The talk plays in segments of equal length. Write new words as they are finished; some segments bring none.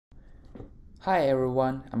Hi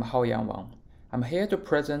everyone, I'm haoyang Wang. I'm here to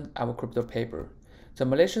present our crypto paper, The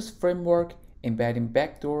Malicious Framework Embedding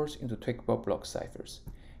Backdoors into Tweakable Block Ciphers.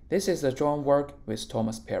 This is a joint work with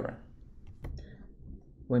Peyrin.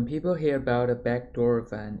 When people hear about a backdoor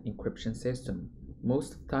of an encryption system,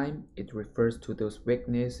 most of the time it refers to those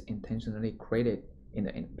weaknesses intentionally created in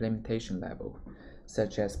the implementation level,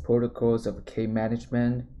 such as protocols of key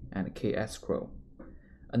management and key escrow.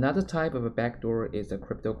 Another type of a backdoor is a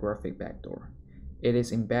cryptographic backdoor. It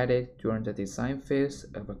is embedded during the design phase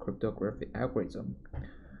of a cryptographic algorithm.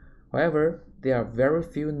 However, there are very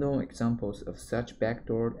few known examples of such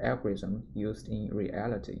backdoor algorithms used in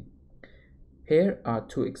reality. Here are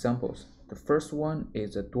two examples. The first one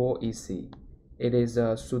is a dual EC. It is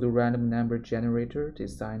a pseudo-random number generator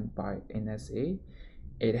designed by NSA.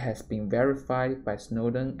 It has been verified by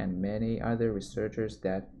Snowden and many other researchers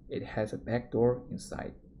that it has a backdoor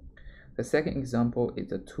inside. The second example is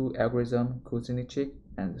the two algorithms Kuznichik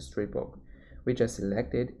and Tweakable, which are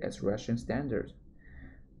selected as Russian standards.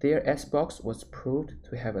 Their S-box was proved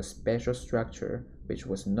to have a special structure which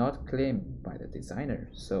was not claimed by the designer,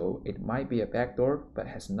 so it might be a backdoor but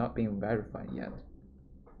has not been verified yet.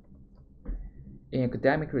 In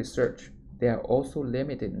academic research, there are also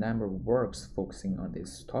limited number of works focusing on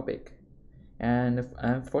this topic, and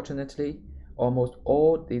unfortunately, almost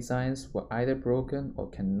all designs were either broken or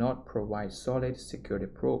cannot provide solid security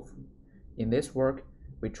proof. In this work,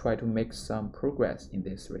 we try to make some progress in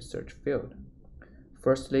this research field.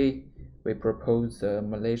 Firstly, we propose a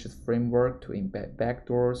malicious framework to embed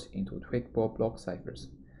backdoors into Tweakable block ciphers.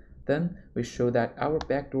 Then, we show that our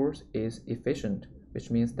backdoors is efficient,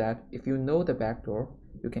 which means that if you know the backdoor,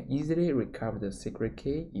 you can easily recover the secret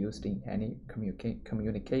key used in any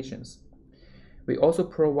communications. We also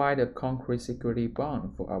provide a concrete security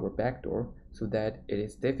bound for our backdoor so that it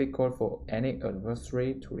is difficult for any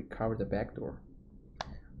adversary to recover the backdoor.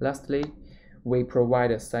 Lastly, we provide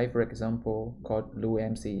a cipher example called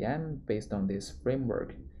LUMCEM based on this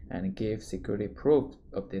framework and give security proof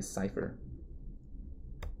of this cipher.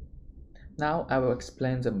 Now I will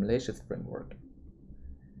explain the malicious framework.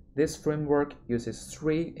 This framework uses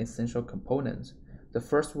three essential components. The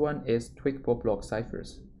first one is Tweakable block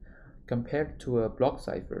ciphers. Compared to a block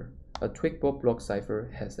cipher, a Tweakable block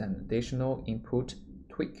cipher has an additional input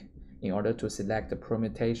tweak in order to select the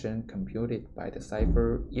permutation computed by the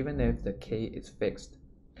cipher even if the key is fixed.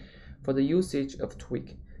 For the usage of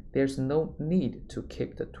tweak, there's no need to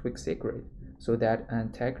keep the tweak secret so that an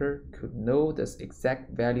attacker could know the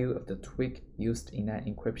exact value of the tweak used in an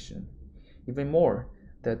encryption. Even more,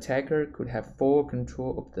 the attacker could have full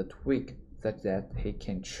control of the tweak such that he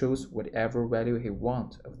can choose whatever value he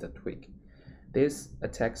wants of the tweak. This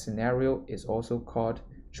attack scenario is also called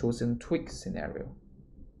chosen tweak scenario.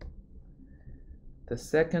 The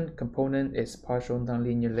second component is partial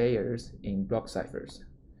nonlinear layers in block ciphers.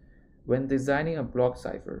 When designing a block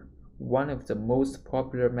cipher, one of the most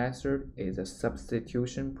popular methods is a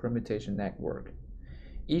substitution permutation network.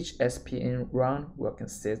 Each SPN round will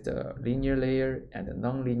consist of a linear layer and a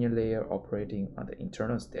nonlinear layer operating on the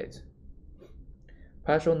internal state.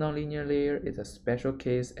 Partial nonlinear layer is a special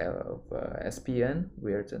case of SPN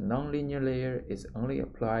where the nonlinear layer is only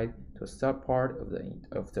applied to a subpart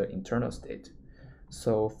of the internal state.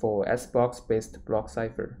 So for S-box based block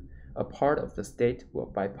cipher, a part of the state will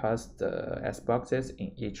bypass the S-boxes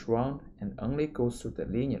in each round and only go through the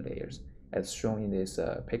linear layers as shown in this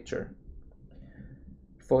picture.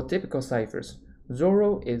 For typical ciphers,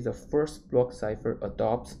 Zorro is the first block cipher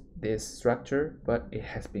adopts this structure, but it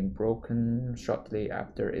has been broken shortly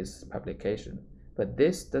after its publication. But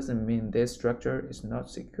this doesn't mean this structure is not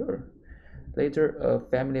secure. Later, a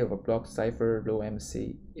family of a block cipher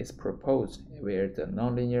LOMC is proposed where the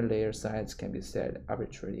nonlinear layer size can be set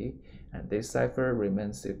arbitrarily, and this cipher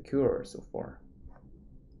remains secure so far.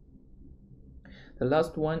 The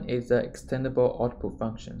last one is the extendable output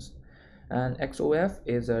functions. An XOF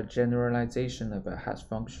is a generalization of a hash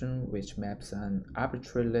function which maps an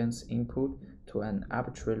arbitrary length input to an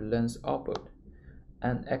arbitrary length output.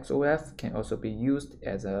 An XOF can also be used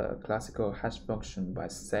as a classical hash function by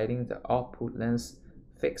setting the output length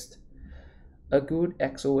fixed. A good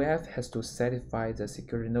XOF has to satisfy the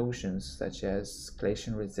security notions such as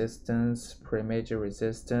collision resistance, pre-image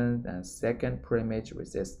resistance, and second pre-image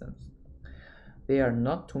resistance. There are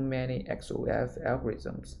not too many XOF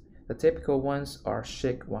algorithms. The typical ones are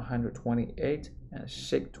SHIC-128 and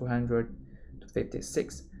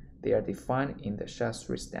SHIC-256. They are defined in the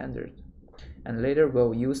SHA-3 standard, and later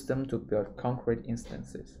we'll use them to build concrete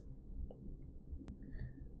instances.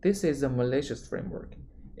 This is a malicious framework.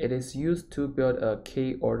 It is used to build a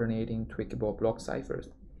key-ordinating tweakable block ciphers.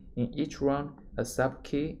 In each run, a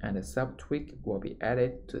sub-key and a sub-tweak will be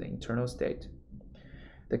added to the internal state.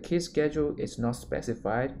 The key schedule is not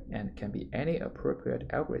specified and can be any appropriate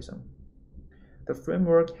algorithm. The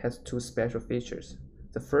framework has two special features.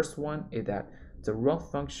 The first one is that the run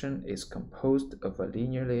function is composed of a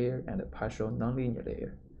linear layer and a partial nonlinear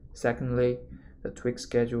layer. Secondly, the tweak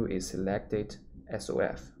schedule is selected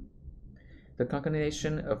SOF. The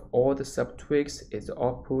concatenation of all the sub-tweaks is the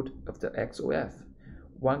output of the XOF.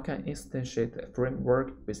 One can instantiate the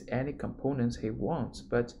framework with any components he wants,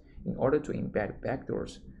 but in order to embed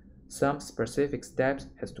backdoors, some specific steps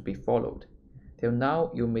has to be followed. Till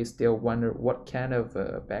now, you may still wonder what kind of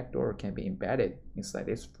backdoor can be embedded inside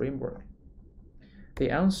this framework.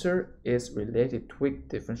 The answer is related tweak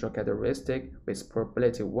differential characteristic with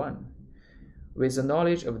probability 1. With the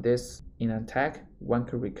knowledge of this in an attack, one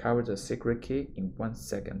could recover the secret key in 1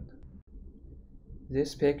 second.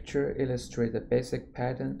 This picture illustrates the basic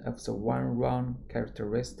pattern of the one-run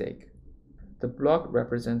characteristic. The block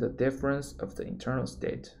represents the difference of the internal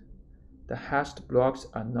state. The hashed blocks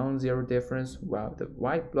are non-zero difference, while the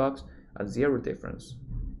white blocks are zero difference.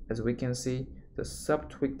 As we can see, the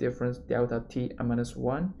sub-tweak difference delta t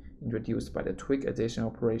n-1 introduced by the tweak addition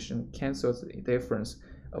operation cancels the difference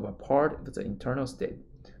of a part of the internal state,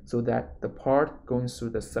 so that the part going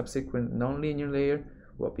through the subsequent nonlinear layer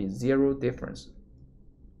will be zero difference.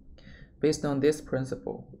 Based on this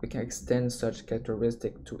principle, we can extend such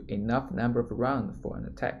characteristic to enough number of rounds for an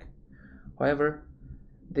attack. However,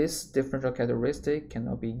 this differential characteristic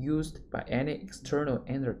cannot be used by any external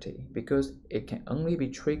entity because it can only be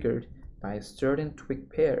triggered by a certain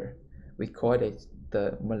tweak pair. We call it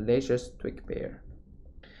the malicious tweak pair.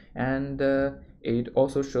 And it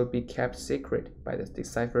also should be kept secret by the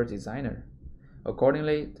decipher designer.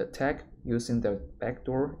 Accordingly, the attack using the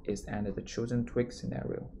backdoor is under the chosen tweak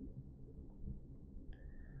scenario.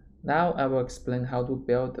 Now I will explain how to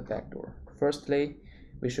build the backdoor. Firstly,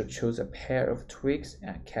 we should choose a pair of tweaks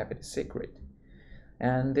and keep it secret.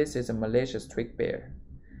 And this is a malicious tweak pair.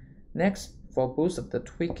 Next, for both of the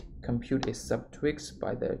tweak, compute its sub-tweaks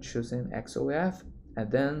by the choosing XOF,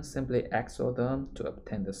 and then simply XOR them to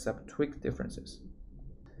obtain the sub-tweak differences.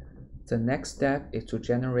 The next step is to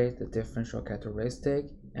generate the differential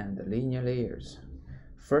characteristic and the linear layers.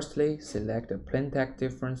 Firstly, select the plaintext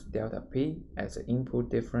difference delta p as the input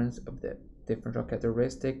difference of the differential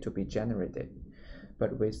characteristic to be generated,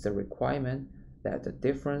 but with the requirement that the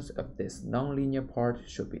difference of this nonlinear part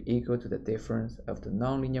should be equal to the difference of the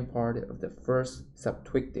nonlinear part of the first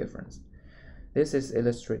sub-tweak difference. This is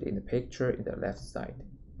illustrated in the picture in the left side.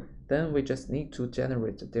 Then we just need to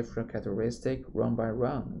generate the differential characteristic run by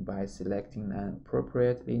run by selecting an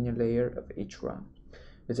appropriate linear layer of each run,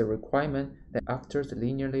 with the requirement that after the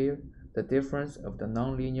linear layer, the difference of the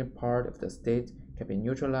nonlinear part of the state can be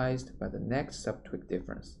neutralized by the next sub-tweak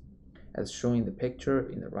difference, as shown in the picture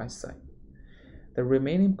in the right side. The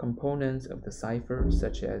remaining components of the cipher,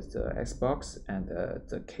 such as the Xbox and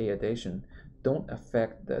the K addition, don't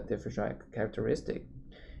affect the differential characteristic,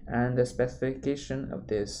 and the specification of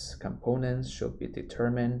these components should be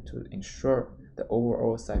determined to ensure the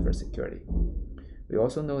overall cipher security. We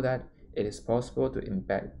also know that it is possible to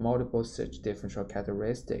embed multiple such differential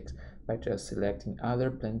characteristics by just selecting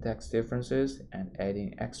other plaintext differences and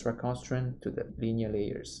adding extra constraint to the linear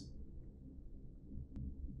layers.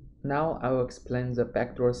 Now I will explain the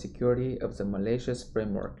backdoor security of the malicious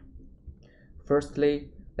framework. Firstly,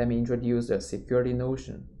 let me introduce the security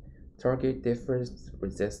notion, target difference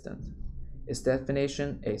resistance. Its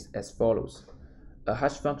definition is as follows. A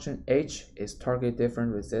hash function h is target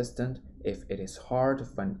difference resistant if it is hard to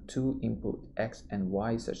find two input x and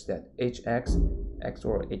y such that hx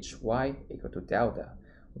XOR hy equal to delta,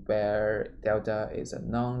 where delta is a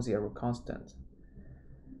non-zero constant.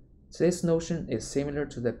 This notion is similar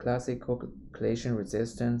to the classical collation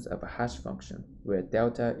resistance of a hash function, where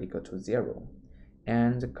delta equal to 0.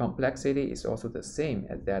 And the complexity is also the same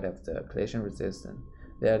as that of the collation resistance.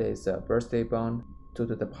 That is a birthday bound 2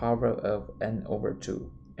 to the power of n/2.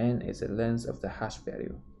 N is the length of the hash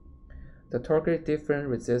value. The target difference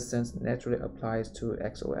resistance naturally applies to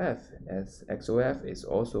XOF, as XOF is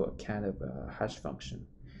also a kind of a hash function.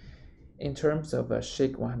 In terms of a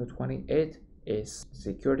SHA-128, its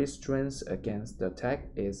security strength against the attack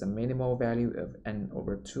is a minimal value of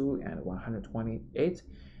n/2 and 128,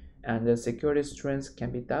 and the security strength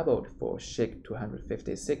can be doubled for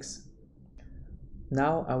SHA-256.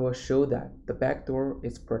 Now I will show that the backdoor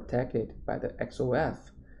is protected by the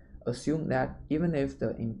XOF. Assume that even if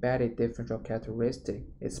the embedded differential characteristic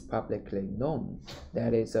is publicly known,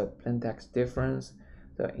 that is a plaintext difference,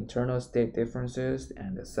 the internal state differences,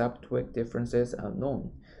 and the sub-tweak differences are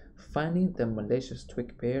known, finding the malicious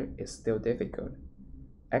tweak pair is still difficult.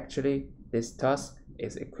 Actually, this task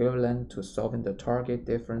is equivalent to solving the target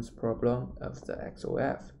difference problem of the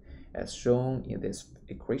XOF, as shown in this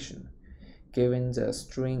equation. Given the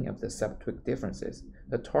string of the subtweak differences,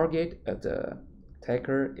 the target of the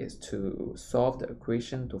attacker is to solve the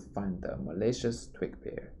equation to find the malicious tweak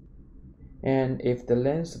pair. And if the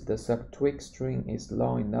length of the subtweak string is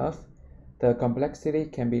long enough, the complexity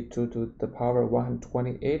can be 2 to the power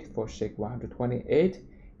 128 for SHA-128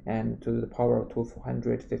 and to the power of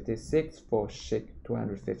 256 for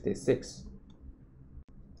SHA-256.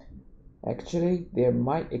 Actually, there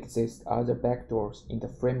might exist other backdoors in the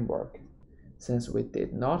framework. Since we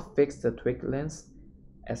did not fix the tweak length,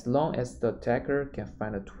 as long as the attacker can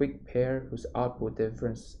find a tweak pair whose output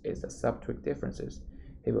difference is the subtweak differences,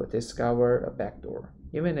 he will discover a backdoor,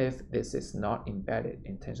 even if this is not embedded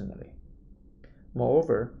intentionally.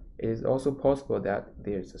 Moreover, it is also possible that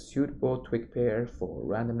there is a suitable tweak pair for a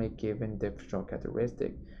randomly given differential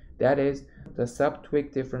characteristic. That is, the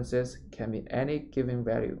subtweak differences can be any given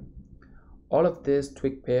value. All of these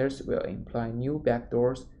tweak pairs will imply new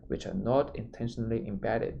backdoors which are not intentionally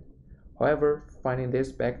embedded. However, finding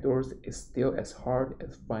these backdoors is still as hard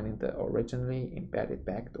as finding the originally embedded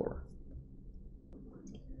backdoor.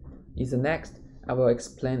 In the next, I will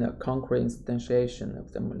explain a concrete instantiation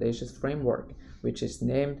of the malicious framework, which is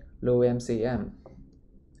named LowMCM.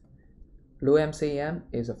 LowMCM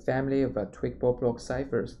is a family of Tweakable block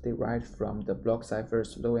ciphers derived from the block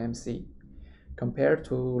ciphers LowMC. Compared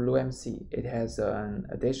to LowMC, it has an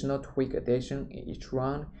additional tweak addition in each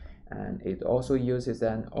round, and it also uses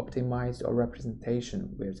an optimized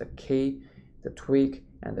representation where the key, the tweak,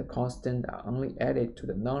 and the constant are only added to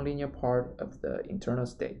the nonlinear part of the internal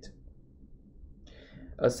state.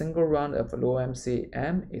 A single round of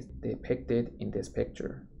LowMCM is depicted in this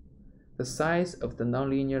picture. The size of the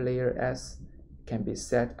nonlinear layer S can be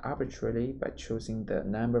set arbitrarily by choosing the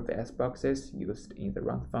number of S boxes used in the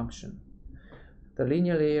round function. The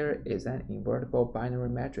linear layer is an invertible binary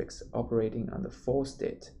matrix operating on the full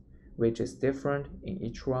state, which is different in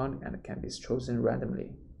each round and can be chosen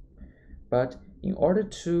randomly. But in order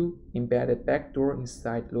to embed a backdoor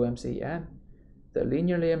inside LowMCM, the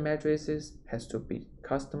linear layer matrices has to be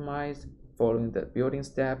customized following the building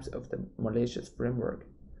steps of the malicious framework.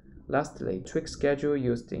 Lastly, tweak schedule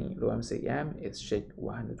used in LowMCM is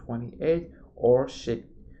SHA-128 or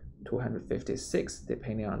SHA-256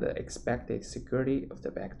 depending on the expected security of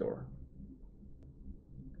the backdoor.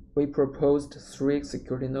 We proposed 3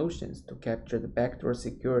 security notions to capture the backdoor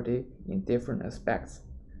security in different aspects.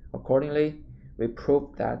 Accordingly, we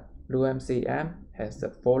proved that LowMCM has the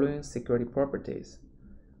following security properties.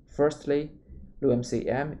 Firstly,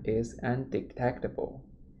 LowMCM is undetectable.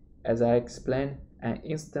 As I explained, an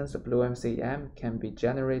instance of LowMCM can be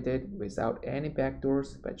generated without any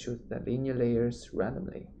backdoors by choosing the linear layers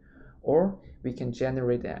randomly. Or we can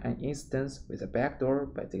generate an instance with a backdoor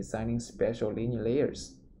by designing special linear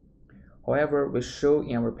layers. However, we show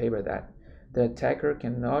in our paper that the attacker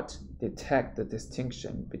cannot detect the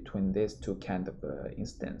distinction between these two kinds of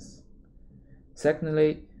instances.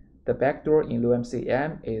 Secondly, the backdoor in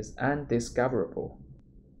LowMCM is undiscoverable.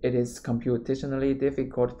 It is computationally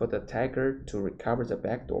difficult for the attacker to recover the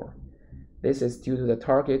backdoor. This is due to the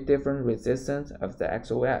target difference resistance of the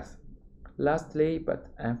XOF. Lastly, but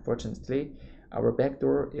unfortunately, our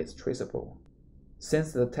backdoor is traceable.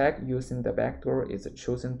 Since the attack using the backdoor is a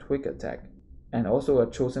chosen tweak attack, and also a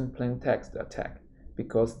chosen plain text attack,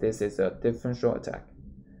 because this is a differential attack.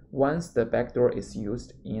 Once the backdoor is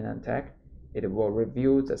used in an attack, it will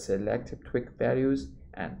reveal the selected tweak values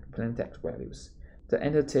and plain text values. The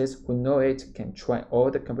entities who know it can try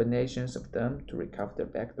all the combinations of them to recover the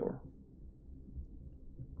backdoor.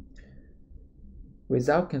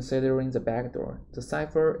 Without considering the backdoor, the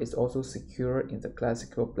cipher is also secure in the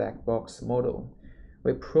classical black box model.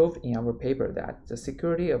 We proved in our paper that the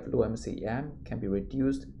security of LowMCM can be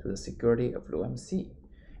reduced to the security of LowMC,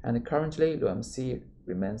 and currently LowMC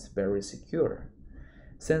remains very secure.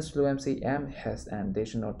 Since LowMCM has an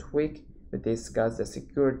additional tweak, we discuss the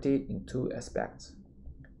security in 2 aspects.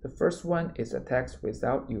 The first one is attacks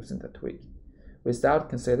without using the tweak. Without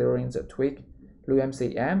considering the tweak,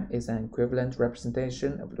 LowMCM is an equivalent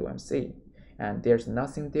representation of LowMC, and there's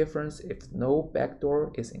nothing different if no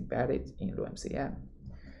backdoor is embedded in LowMCM.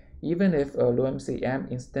 Even if a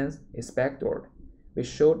LowMCM instance is backdoored, we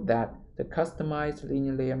showed that the customized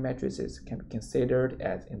linear layer matrices can be considered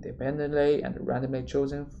as independently and randomly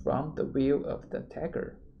chosen from the view of the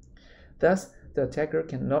attacker. Thus, the attacker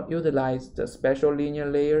cannot utilize the special linear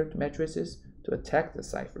layer matrices to attack the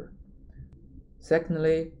cipher.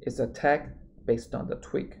 Secondly, is attack based on the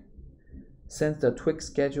tweak. Since the tweak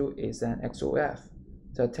schedule is an XOF,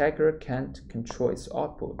 the attacker can't control its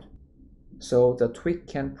output, so the tweak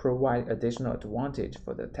can provide additional advantage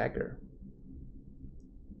for the attacker.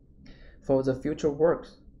 For the future work,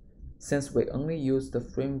 since we only use the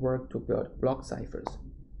framework to build block ciphers,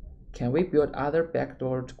 can we build other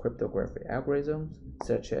backdoor cryptography algorithms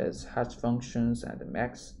such as hash functions and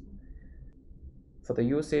max? For the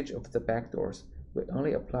usage of the backdoors, we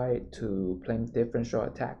only apply it to plain differential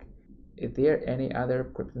attack. Is there any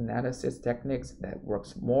other cryptanalysis techniques that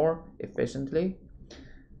works more efficiently?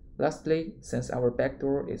 Lastly, since our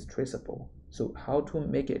backdoor is traceable, so how to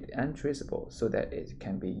make it untraceable so that it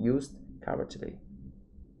can be used covertly?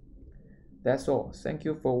 That's all. Thank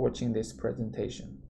you for watching this presentation.